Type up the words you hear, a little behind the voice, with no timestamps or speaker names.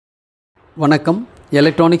வணக்கம்.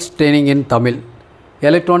 Electronics training இன்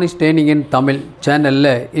தமிழ்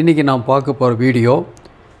சேனலில் இன்றைக்கி நான் பார்க்க போகிற video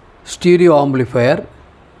stereo amplifier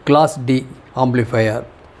class D amplifier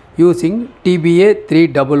using TBA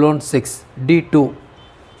 3116 D2.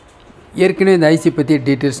 ஏற்கனவே இந்த ஐசி பற்றி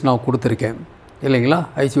டீட்டெயில்ஸ் நான் கொடுத்துருக்கேன் இல்லைங்களா.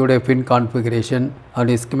 ஐசியோட பின் கான்ஃபிகரேஷன்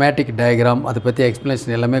அப்படி ஸ்கிமேட்டிக் டயக்ராம் அதை பற்றி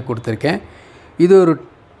எக்ஸ்ப்ளனேஷன் எல்லாமே கொடுத்துருக்கேன்.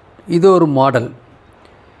 இது ஒரு மாடல்.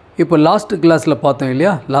 இப்போ லாஸ்ட் கிளாஸில் பார்த்தோம்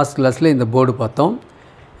இல்லையா, லாஸ்ட் கிளாஸில் இந்த போர்டு பார்த்தோம்.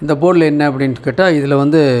 இந்த போர்டில் என்ன அப்படின்னு கேட்டால் இதில்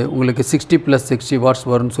வந்து உங்களுக்கு 60+60 வாட்ஸ்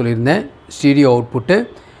வரும்னு சொல்லியிருந்தேன் ஸ்டீரியோ அவுட்புட்டு.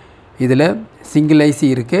 இதில் சிங்கிள் ஐசி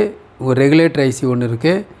இருக்குது, ஒரு ரெகுலேட்டர் ஐசி ஒன்று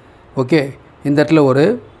இருக்குது. ஓகே, இந்த இடத்துல ஒரு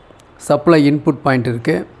சப்ளை இன்புட் பாயிண்ட்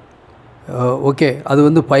இருக்குது. ஓகே, அது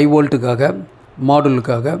வந்து 5 வோல்ட்டுக்காக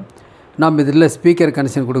மாடுலுக்காக நாம் இதில் ஸ்பீக்கர்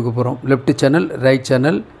கனெக்ஷன் கொடுக்க போகிறோம். லெஃப்ட் சேனல், ரைட்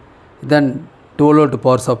சேனல், தென் 12 வோல்ட்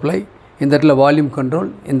பவர் சப்ளை. இந்த இடத்துல வால்யூம் கண்ட்ரோல்,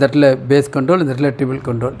 இந்த இடத்துல பேஸ் கண்ட்ரோல், இந்த இடத்துல ட்ரிபிள்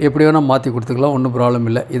கண்ட்ரோல், எப்படி வேணால் மாற்றி கொடுத்துக்கலாம், ஒன்றும் ப்ராப்ளம்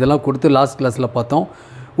இல்லை. இதெல்லாம் கொடுத்து லாஸ்ட் கிளாஸில் பார்த்தோம்.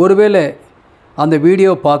 ஒருவேளை அந்த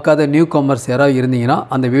வீடியோ பார்க்காத நியூ கமர்ஸ் யாராவது இருந்தீங்கன்னா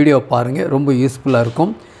அந்த வீடியோ பாருங்கள், ரொம்ப யூஸ்ஃபுல்லாக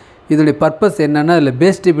இருக்கும். இதனுடைய பர்பஸ் என்னென்னா, இதில்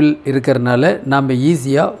பேஸ் ட்ரிபிள் இருக்கிறதுனால நம்ம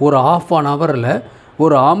ஈஸியாக ஒரு ½ ஹவரில்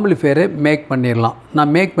ஒரு ஆம்பிளிஃபையரை மேக் பண்ணிடலாம்.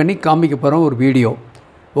 நான் மேக் பண்ணி காமிக்க போகிறேன் ஒரு வீடியோ.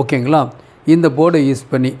 ஓகேங்களா, இந்த போர்டை யூஸ்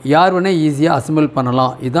பண்ணி யார் வேணால் ஈஸியாக அசம்பிள்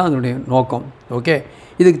பண்ணலாம். இதுதான் அதனுடைய நோக்கம். ஓகே,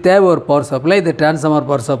 இதுக்கு தேவை ஒரு பவர் சப்ளை. இது டிரான்ஸ்ஃபார்மர்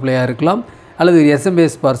பவர் சப்ளையாக இருக்கலாம் அல்லது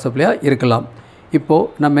SMPS பவர் சப்ளையாக இருக்கலாம். இப்போது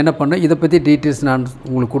நம்ம என்ன பண்ணோம், இதை பற்றி டீட்டெயில்ஸ் நான்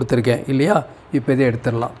உங்களுக்கு கொடுத்துருக்கேன் இல்லையா. இப்போ இதை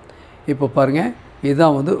எடுத்துடலாம். இப்போ பாருங்கள்,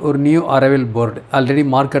 இதுதான் வந்து ஒரு நியூ அரைவல் போர்டு. ஆல்ரெடி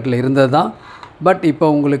மார்க்கெட்டில் இருந்தது தான், பட் இப்போ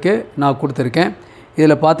உங்களுக்கு நான் கொடுத்துருக்கேன்.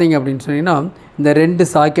 இதில் பார்த்தீங்க அப்படின்னு சொன்னீங்கன்னா இந்த 2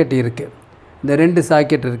 சாக்கெட் இருக்குது. இந்த 2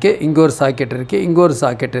 சாக்கெட் இருக்குது, இங்கே ஒரு சாக்கெட் இருக்குது, இங்கே ஒரு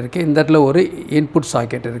சாக்கெட் இருக்குது, இந்த இடத்துல ஒரு இன்புட்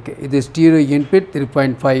சாக்கெட் இருக்குது. இது ஸ்டீரியோ இன்புட்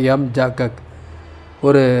 3.5M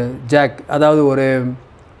ஒரு ஜாக், அதாவது ஒரு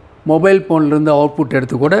மொபைல் ஃபோன்லேருந்து அவுட்புட்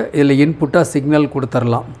எடுத்து கூட இதில் இன்புட்டாக சிக்னல்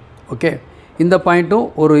கொடுத்துடலாம். ஓகே, இந்த பாயிண்ட்டும்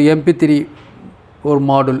ஒரு MP3 ஒரு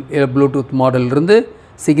மாடல், ப்ளூடூத் மாடல்லேருந்து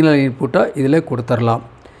சிக்னல் இன்புட்டாக இதில் கொடுத்துடலாம்.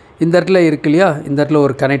 இந்த இடத்துல இருக்கு இல்லையா, இந்த இடத்துல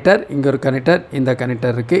ஒரு கனெக்டர், இங்கே ஒரு கனெக்டர், இந்த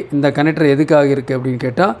கனெக்டர் இருக்குது. இந்த கனெக்டர் எதுக்காக இருக்குது அப்படின்னு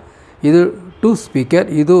கேட்டால் இது 2 ஸ்பீக்கர்,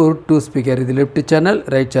 இது ஒரு 2 ஸ்பீக்கர். இது left channel,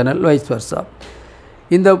 right channel, wise வர்ஸா.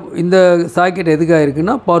 இந்த சாக்கெட் எதுக்காக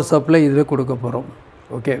இருக்குன்னா பவர் சப்ளை இதில் கொடுக்க போகிறோம்.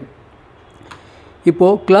 ஓகே,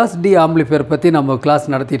 இப்போது கிளாஸ் டி ஆம்பிளிஃபையர் பற்றி நம்ம கிளாஸ்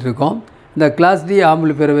நடத்திட்டு இருக்கோம். இந்த கிளாஸ் டி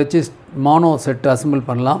ஆம்பிளிஃபையரை வச்சு மானோ செட் அசம்பிள்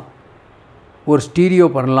பண்ணலாம், ஒரு ஸ்டீரியோ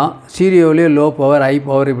பண்ணலாம். ஸ்டீரியோவிலே லோ பவர், ஹை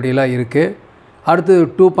பவர் இப்படிலாம் இருக்குது. அடுத்து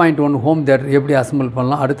 2.1 ஹோம் தியேட்டர் எப்படி அசம்பிள்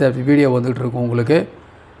பண்ணலாம், அடுத்த வீடியோ வந்துகிட்டு இருக்கும் உங்களுக்கு.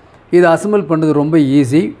 இது அசம்பிள் பண்ணுறது ரொம்ப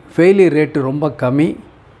ஈஸி, ஃபெயிலியர் ரேட்டு ரொம்ப கம்மி,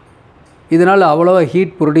 இதனால் அவ்வளோவா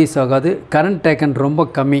ஹீட் ப்ரொடியூஸ் ஆகாது, கரண்ட் டேக்கன் ரொம்ப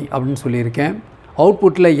கம்மி அப்படின்னு சொல்லியிருக்கேன்.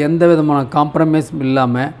 அவுட்புட்டில் எந்த விதமான காம்ப்ரமைஸும்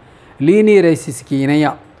இல்லாமல் லீனியர் ஐசிஸ்க்கு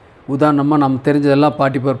இணையாக, உதாரணமாக நம்ம தெரிஞ்சதெல்லாம்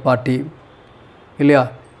 4440 இல்லையா,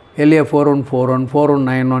 LA 4141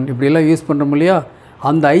 4191 இப்படிலாம் யூஸ் பண்ணுறோம் இல்லையா,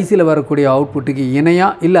 அந்த ஐசியில் வரக்கூடிய அவுட்புட்டுக்கு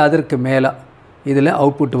இணையாக இல்லை அதற்கு மேலே இதில்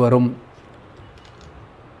அவுட்புட் வரும்.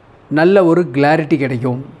 நல்ல ஒரு கிளாரிட்டி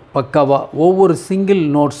கிடைக்கும், பக்காவாக ஒவ்வொரு சிங்கிள்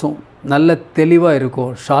நோட்ஸும் நல்ல தெளிவாக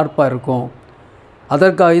இருக்கும், ஷார்ப்பாக இருக்கும்.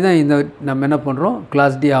 அதற்காக தான் இந்த நம்ம என்ன பண்ணுறோம்,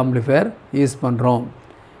 கிளாஸ் டி ஆம்பிளிஃபையர் யூஸ் பண்ணுறோம்.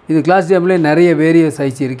 இது கிளாஸ் டி ஆம்பிளிஃபையர் நிறைய வேரியஸ்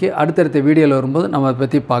ஐசி இருக்குது. அடுத்தடுத்த வீடியோவில் வரும்போது நம்ம அதை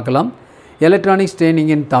பற்றி பார்க்கலாம். எலக்ட்ரானிக்ஸ்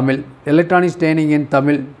ட்ரெயினிங் இன்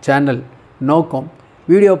தமிழ் சேனல் நோக்கம்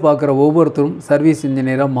வீடியோ பார்க்குற ஒவ்வொருத்தரும் சர்வீஸ்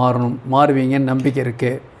இன்ஜினியராக மாறுவீங்கன்னு நம்பிக்கை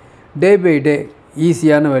இருக்குது. டே பை டே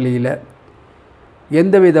ஈஸியான வழியில்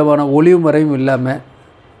எந்த விதமான ஒளிவு முறையும் இல்லாமல்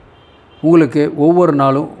உங்களுக்கு ஒவ்வொரு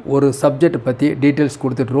நாளும் ஒரு சப்ஜெக்டை பற்றி டீட்டெயில்ஸ்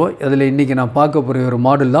கொடுத்துட்ருவோம். அதில் இன்றைக்கி நான் பார்க்க போகிற ஒரு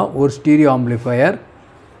மாடல் தான் ஒரு ஸ்டீரியோ ஆம்பிளிஃபையர்.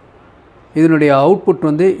 இதனுடைய அவுட்புட்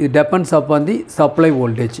வந்து இது டெபெண்ட்ஸ் அப்பான் தி சப்ளை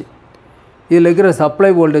வோல்டேஜ். இதில் இருக்கிற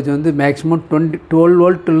சப்ளை வோல்டேஜ் வந்து மேக்ஸிமம் 12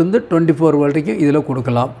 வோல்ட்லேருந்து 24 வோல்ட்டுக்கும் இதில்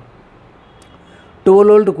கொடுக்கலாம். 12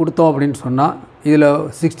 வோல்ட் கொடுத்தோம் அப்படின்னு சொன்னால் இதில்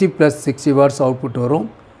 60+60 வாட்ஸ் அவுட்புட் வரும்.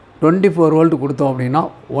 24 வோல்ட் கொடுத்தோம் அப்படின்னா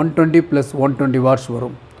 120+120 வாட்ஸ்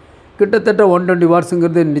வரும். கிட்டத்தட்ட 120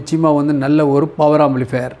 வாட்ஸுங்கிறது நிச்சயமாக வந்து நல்ல ஒரு பவர்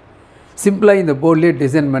ஆம்பிளிஃபையர். சிம்பிளாக இந்த போர்ட்லேயே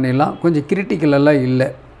டிசைன் பண்ணிடலாம், கொஞ்சம் கிரிட்டிக்கலெல்லாம் இல்லை.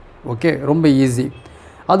 ஓகே, ரொம்ப ஈஸி.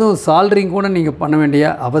 அதுவும் சால்ட்ரிங் கூட நீங்கள் பண்ண வேண்டிய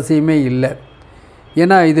அவசியமே இல்லை.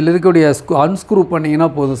 ஏன்னா இதில் இருக்கக்கூடிய அன்ஸ்க்ரூ பண்ணிங்கன்னா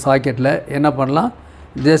போதும். சாக்கெட்டில் என்ன பண்ணலாம்,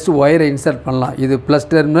 ஜஸ்ட் ஒயரை இன்சர்ட் பண்ணலாம். இது ப்ளஸ்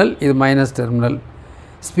டெர்மினல், இது minus terminal.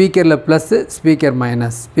 ஸ்பீக்கரில் plus, speaker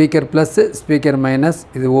minus, speaker plus, speaker minus,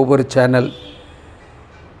 இது ஒவ்வொரு சேனல்.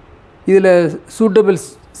 இதில் சூட்டபிள்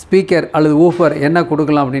ஸ்பீக்கர் அல்லது ஊஃபர் என்ன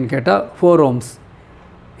கொடுக்கலாம் அப்படின்னு கேட்டால் 4 ohms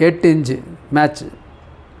 8 inch மேட்ச்.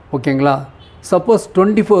 ஓகேங்களா, சப்போஸ்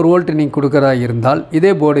 24 வோல்ட் நீங்கள் கொடுக்குறதா இருந்தால்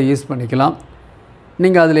இதே போர்டை யூஸ் பண்ணிக்கலாம்.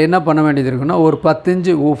 நீங்கள் அதில் என்ன பண்ண வேண்டியது இருக்குன்னா ஒரு 10 inch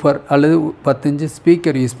ஊஃபர் அல்லது 10 inch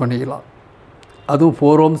ஸ்பீக்கர் யூஸ் பண்ணிக்கலாம். அதுவும்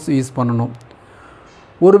 4 ohms யூஸ் பண்ணணும்.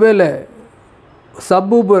 ஒருவேளை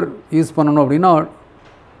சப்வூஃபர் யூஸ் பண்ணணும் அப்படின்னா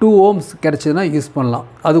 2 ohms கிடச்சதுன்னா யூஸ் பண்ணலாம்.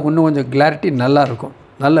 அதுக்கு இன்னும் கொஞ்சம் கிளாரிட்டி நல்லாயிருக்கும்.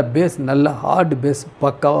 நல்ல பேஸ், நல்ல ஹார்டு பேஸ்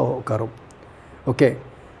பக்காவாக உட்காரும். ஓகே,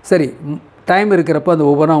 சரி, டைம் இருக்கிறப்ப அந்த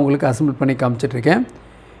ஒவ்வொன்றா உங்களுக்கு அசம்பிள் பண்ணி காமிச்சிட்ருக்கேன்.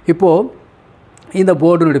 இப்போது இந்த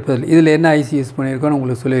போர்டுனுடைய பதில் இதில் என்ன ஐசி யூஸ் பண்ணியிருக்கோன்னு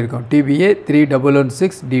உங்களுக்கு சொல்லியிருக்கோம். TBA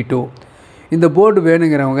 3116D2. இந்த போர்டு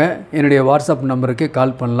வேணுங்கிறவங்க என்னுடைய வாட்ஸ்அப் நம்பருக்கு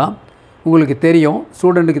கால் பண்ணலாம். உங்களுக்கு தெரியும்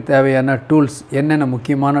ஸ்டூடெண்ட்டுக்கு தேவையான டூல்ஸ் என்னென்ன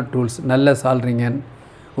முக்கியமான டூல்ஸ், நல்ல சால்ரிங்கன்,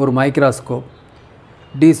 ஒரு microscope,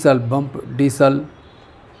 diesel pump, diesel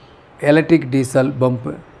electric diesel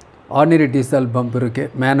pump, ordinary diesel pump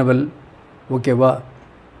இருக்குது, மேனுவல், ஓகேவா,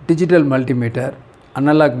 டிஜிட்டல் மல்டிமீட்டர்,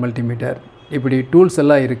 அனலாக் மல்டிமீட்டர், இப்படி டூல்ஸ்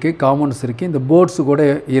எல்லாம் இருக்குது, காமன்ஸ் இருக்குது. இந்த போர்ட்ஸு கூட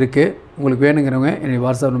இருக்குது. உங்களுக்கு வேணுங்கிறவங்க என்னுடைய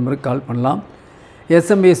வாட்ஸ்அப் நம்பருக்கு கால் பண்ணலாம்.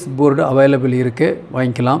 SMS போர்டு அவைலபிள் இருக்குது,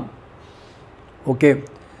 வாங்கிக்கலாம். ஓகே,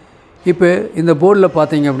 இப்போ இந்த போர்டில்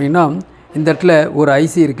பார்த்தீங்க அப்படின்னா இந்த இடத்துல ஒரு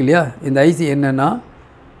ஐசி இருக்கு இல்லையா, இந்த ஐசி என்னென்னா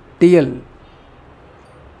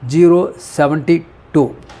TL072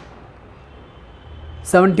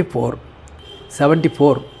 74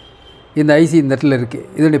 இந்த ஐசி இந்த இடத்துல இருக்குது.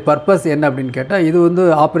 இதனுடைய பர்பஸ் என்ன அப்படின்னு கேட்டால், இது வந்து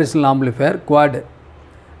ஆப்ரேஷனல் ஆம்பிளிஃபையர் குவாடு,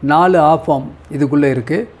 4 ஆஃப் ஆம் இதுக்குள்ளே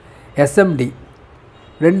இருக்குது. SMD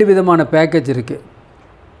 2 விதமான பேக்கேஜ் இருக்குது.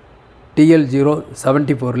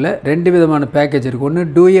 TL074ல் 2 விதமான பேக்கேஜ் இருக்குது. ஒன்று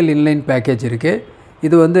டூயல் இன்லைன் பேக்கேஜ் இருக்குது,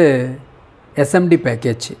 இது வந்து SMD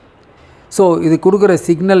பேக்கேஜ். ஸோ இது கொடுக்குற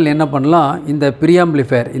சிக்னல் என்ன பண்ணலாம், இந்த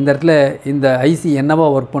ப்ரீஆம்பிளிஃபையர் இந்த இடத்துல இந்த ஐசி என்னவா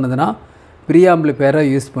ஒர்க் பண்ணுதுன்னா ப்ரீஆம்பிளிஃபையரை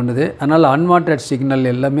யூஸ் பண்ணுது. அதனால் அன்வான்ட் சிக்னல்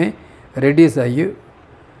எல்லாமே ரெடியூஸ் ஆகி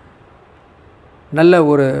நல்ல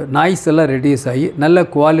ஒரு நாய்ஸ் எல்லாம் ரெடியூஸ் ஆகி நல்ல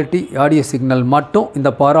குவாலிட்டி ஆடியோ சிக்னல் மட்டும் இந்த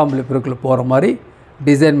பாராம்பிளிஃபையருக்குள்ளே போகிற மாதிரி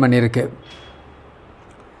டிசைன் பண்ணியிருக்கு.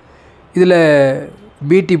 இதில்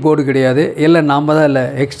பிடி போர்டு கிடையாது, எல்லாம் நாம் தான் இல்லை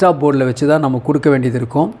எக்ஸ்ட்ரா போர்டில் வச்சு தான் நம்ம கொடுக்க வேண்டியது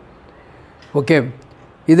இருக்கும். ஓகே,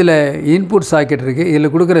 இதில் இன்புட் சாக்கெட் இருக்குது.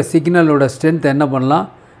 இதில் கொடுக்குற சிக்னலோட ஸ்ட்ரென்த் என்ன பண்ணலாம்,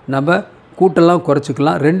 நம்ம கூட்டெல்லாம்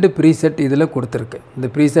குறைச்சிக்கலாம். 2 ப்ரீசெட் இதில் கொடுத்துருக்கு. இந்த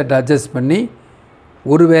ப்ரீசெட் அட்ஜஸ்ட் பண்ணி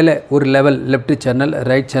ஒருவேளை ஒரு level left channel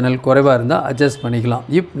right channel குறைவாக இருந்தால் அட்ஜஸ்ட் பண்ணிக்கலாம்.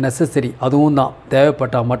 இப் நெசசரி, அதுவும் தான்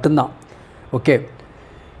தேவைப்பட்டால் மட்டும்தான். ஓகே,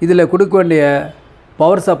 இதில் கொடுக்க வேண்டிய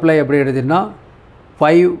பவர் சப்ளை எப்படி எடுத்துன்னா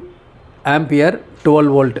 5 ஆம்பியர் 12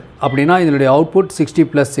 வோல்ட் அப்படின்னா இதனுடைய அவுட்புட் 60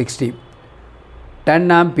 + 60. 10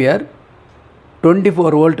 ஆம்பியர்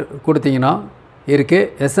 24 வோல்ட் கொடுத்தீங்கன்னா இருக்குது.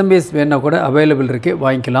 SMS வேணால் கூட அவைலபிள் இருக்குது,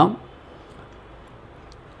 வாங்கிக்கலாம்.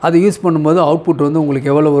 அது யூஸ் பண்ணும்போது அவுட்புட் வந்து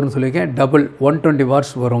உங்களுக்கு எவ்வளோ வரும்னு சொல்லியிருக்கேன், டபுள் 120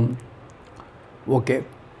 வாட்ஸ் வரும். ஓகே,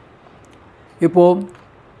 இப்போது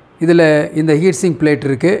இதில் இந்த ஹீட்ஸிங் பிளேட்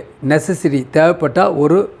இருக்குது. நெசசரி தேவைப்பட்டால்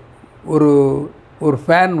ஒரு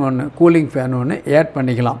ஃபேன் ஒன்று, கூலிங் ஃபேன் ஒன்று ஆட்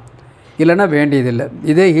பண்ணிக்கலாம், இல்லைன்னா வேண்டியதில்லை.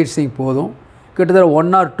 இதே ஹீட்ஸிங் போதும். கிட்டத்தட்ட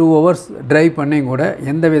 1 or 2 hours ட்ரைவ் பண்ணி கூட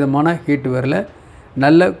எந்த விதமான ஹீட் வரல,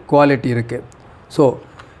 நல்ல குவாலிட்டி இருக்குது. ஸோ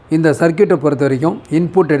இந்த சர்க்யூட்டை பொறுத்த வரைக்கும்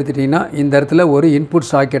இன்புட் எடுத்துட்டிங்கன்னா இந்த இடத்துல ஒரு இன்புட்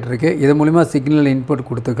சாக்கெட் இருக்குது. இது மூலிமா சிக்னல் இன்புட்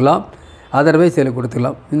கொடுத்துக்கலாம், அதர்வைஸ் இதில்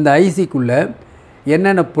கொடுத்துக்கலாம். இந்த ஐசிக்குள்ளே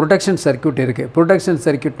என்னென்ன ப்ரொடெக்ஷன் சர்க்யூட் இருக்குது. ப்ரொடெக்ஷன்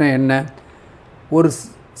சர்க்யூட்னால் என்ன, ஒரு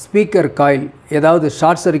ஸ்பீக்கர் காயில் ஏதாவது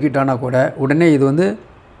ஷார்ட் சர்க்யூட் ஆனால் கூட உடனே இது வந்து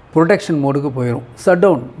ப்ரொடெக்ஷன் மோடுக்கு போயிடும், ஷட்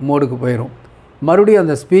டவுன் மோடுக்கு போயிடும். மறுபடியும்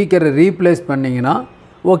அந்த ஸ்பீக்கரை ரீப்ளேஸ் பண்ணிங்கன்னா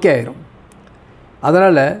ஓகே ஆயிரும்.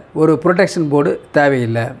 அதனால் ஒரு ப்ரொடெக்ஷன் போர்டு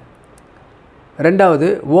தேவையில்லை. ரெண்டாவது,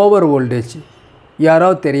 ஓவர் வோல்டேஜ்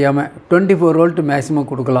யாராவது தெரியாமல் 24 வோல்ட் மேக்ஸிமம்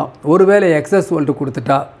கொடுக்கலாம். ஒருவேளை எக்ஸஸ் வோல்ட்டு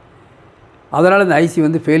கொடுத்துட்டா அதனால் இந்த ஐசி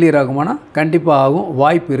வந்து ஃபெயிலியர் ஆகுமானா கண்டிப்பாக ஆகும்,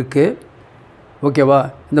 வாய்ப்பு இருக்குது. ஓகேவா,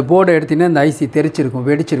 இந்த போர்டை எடுத்திங்கன்னா இந்த ஐசி தெரிச்சிருக்கும்,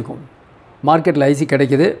 வெடிச்சிருக்கும். மார்க்கெட்டில் ஐசி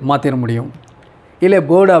கிடைக்கிது, மாற்றிட முடியும். இல்லை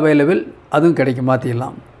போர்டு அவைலபிள், அதுவும் கிடைக்கும்,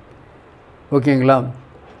 மாற்றிடலாம். ஓகேங்களா,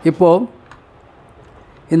 இப்போது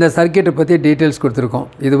இந்த சர்க்யூட்டை பற்றி டீட்டெயில்ஸ் கொடுத்துருக்கோம்.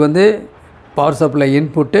 இது வந்து பவர் சப்ளை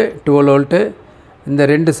இன்புட்டு 12 வோல்ட்டு. இந்த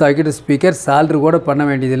 2 சாக்கெட்டு ஸ்பீக்கர் சால்ட்ரு கூட பண்ண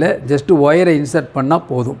வேண்டியதில்லை, ஜஸ்ட்டு ஒயரை இன்சர்ட் பண்ணால்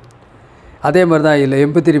போதும். அதே மாதிரி தான் இதில்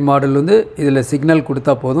MP3 மாடல் வந்து இதில் சிக்னல்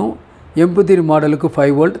கொடுத்தா போதும். MP3 மாடலுக்கு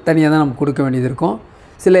 5 வோல்ட் தனியாக தான் நம்ம கொடுக்க வேண்டியது இருக்கும்.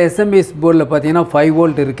 சில SMS போர்டில் பார்த்தீங்கன்னா 5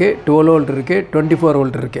 வோல்ட் இருக்குது, 12 வோல்ட் இருக்குது, 24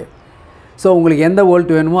 வோல்ட் இருக்குது. ஸோ உங்களுக்கு எந்த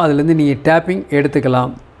வோல்ட் வேணுமோ அதுலேருந்து நீங்கள் டேப்பிங்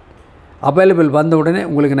எடுத்துக்கலாம். அவைலபிள் வந்த உடனே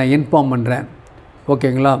உங்களுக்கு நான் இன்ஃபார்ம் பண்ணுறேன்.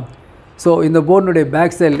 ஓகேங்களா, ஸோ இந்த போர்டுடைய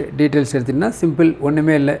பேக் சைடு டீட்டெயில்ஸ் எடுத்திங்கன்னா சிம்பிள்,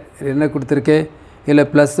 ஒன்றுமே இல்லை. என்ன கொடுத்துருக்கு, இதில்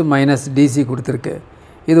ப்ளஸ் மைனஸ் டிசி கொடுத்துருக்கு.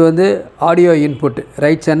 இது வந்து audio input,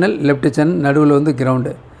 right channel left channel, நடுவில் வந்து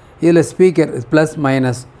கிரவுண்டு. இதில் ஸ்பீக்கர் ப்ளஸ்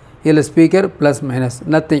மைனஸ், இதில் ஸ்பீக்கர் ப்ளஸ் மைனஸ்,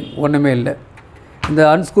 நத்திங், ஒன்றுமே இல்லை. இந்த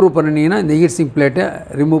அன்ஸ்க்ரூ பண்ணிங்கன்னா இந்த ஹீட்ஸிங் பிளேட்டை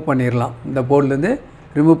ரிமூவ் பண்ணிடலாம், இந்த போர்ட்லேருந்து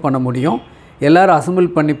ரிமூவ் பண்ண முடியும். எல்லோரும் அசம்பிள்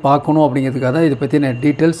பண்ணி பார்க்கணும் அப்படிங்கிறதுக்காக தான் இதை பற்றின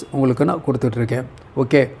டீட்டெயில்ஸ் உங்களுக்கு நான் கொடுத்துட்ருக்கேன்.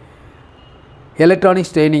 ஓகே,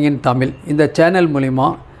 எலக்ட்ரானிக்ஸ் ட்ரைனிங் இன் தமிழ் இந்த சேனல் மூலிமா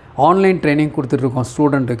ஆன்லைன் ட்ரைனிங் கொடுத்துட்ருக்கோம்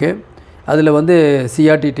ஸ்டூடெண்ட்டுக்கு. அதில் வந்து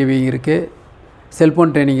சிஆர்டி டிவி இருக்குது,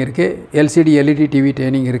 செல்ஃபோன் ட்ரைனிங் இருக்குது, எல்சிடி எல்இடி டிவி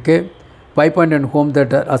ட்ரைனிங் இருக்குது, 5.1 home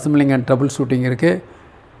theatre assembling and trouble shooting இருக்குது,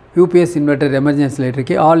 யூபிஎஸ் இன்வெர்டர் எமர்ஜென்சி லைட்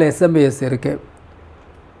இருக்குது, ஆல் எஸ்எம்பிஎஸ் இருக்குது.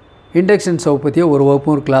 இண்டக்ஷன் ஸ்டவ் பற்றிய ஒரு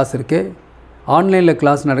வகுப்பு ஒரு கிளாஸ் இருக்குது. ஆன்லைனில்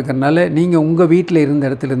கிளாஸ் நடக்கிறதுனால நீங்கள் உங்கள் வீட்டில் இருந்த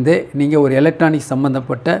இடத்துலேருந்தே நீங்கள் ஒரு எலக்ட்ரானிக்ஸ்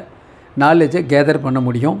சம்மந்தப்பட்ட நாலேஜை கேதர் பண்ண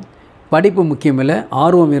முடியும். படிப்பு முக்கியமில்லை,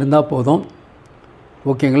 ஆர்வம் இருந்தால் போதும்.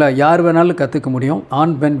 ஓகேங்களா? யார் வேணாலும் கற்றுக்க முடியும்.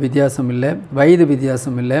 ஆண் பெண் வித்தியாசம் இல்லை, வயது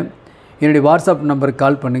வித்தியாசம் இல்லை. என்னுடைய வாட்ஸ்அப் நம்பருக்கு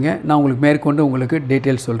கால் பண்ணுங்கள், நான் உங்களுக்கு மேற்கொண்டு உங்களுக்கு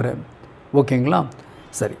டீட்டெயில்ஸ் சொல்கிறேன். ஓகேங்களா?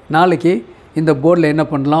 சரி, நாளைக்கு இந்த போர்டில் என்ன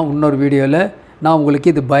பண்ணலாம், இன்னொரு வீடியோவில் நான்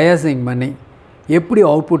உங்களுக்கு இது பயாசிங் பண்ணி எப்படி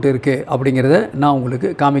அவுட்புட் இருக்குது அப்படிங்கிறத நான் உங்களுக்கு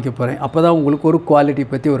காமிக்க போகிறேன். அப்போ தான் உங்களுக்கு ஒரு குவாலிட்டி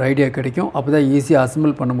பற்றி ஒரு ஐடியா கிடைக்கும். அப்போ தான் ஈஸியாக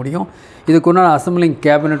அசம்பிள் பண்ண முடியும். இதுக்குன்னா அசம்பிளிங்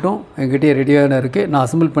கேபினட்டும் எங்கிட்டே ரெடியாக இருக்குது. நான்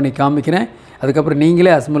அசம்பிள் பண்ணி காமிக்கிறேன். அதுக்கப்புறம்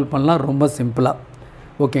நீங்களே அசம்பிள் பண்ணலாம், ரொம்ப சிம்பிளாக.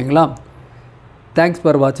 ஓகேங்களா? தேங்க்ஸ்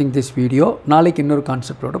ஃபார் வாட்சிங் திஸ் வீடியோ. நாளைக்கு இன்னொரு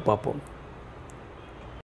கான்செப்டோடு பார்ப்போம்.